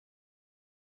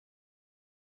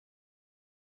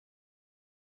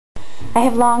I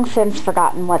have long since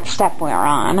forgotten what step we're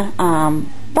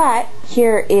on, but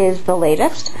here is the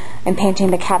latest. I'm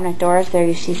painting the cabinet doors. There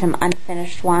you see some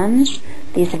unfinished ones.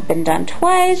 These have been done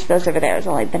twice. Those over there has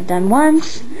only been done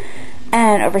once.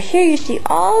 And over here you see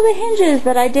all the hinges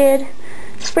that I did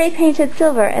spray painted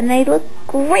silver, and they look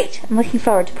great. I'm looking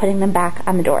forward to putting them back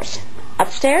on the doors.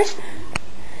 Upstairs,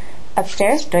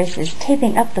 Joyce is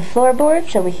taping up the floorboard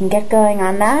so we can get going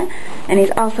on that. And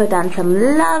he's also done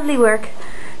some lovely work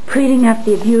putting up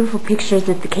the beautiful pictures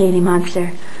of the Katy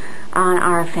monster on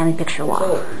our family picture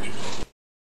wall.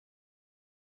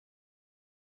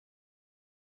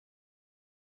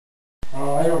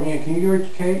 Oh, I don't need. Can you give it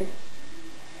to Kate?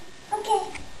 Okay.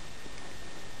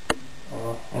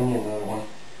 Oh, I need another one.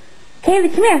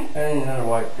 Kaylee, come here. I need another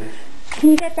wipe, please. Can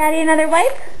you get Daddy another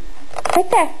wipe?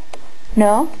 Right there.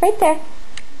 No, right there.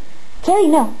 Kaylee,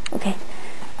 no. Okay.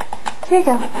 Here you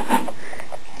go.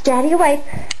 Daddy, a wipe.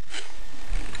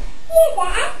 Here,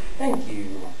 Dad. Thank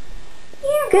you.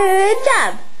 Here, Good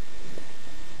job.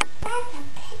 that's a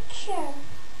picture.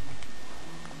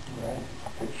 Right,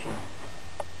 picture.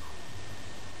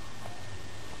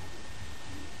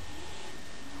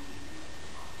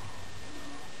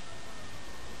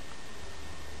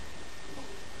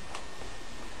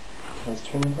 Let's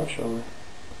turn the brush over.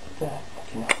 Like that.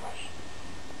 Okay.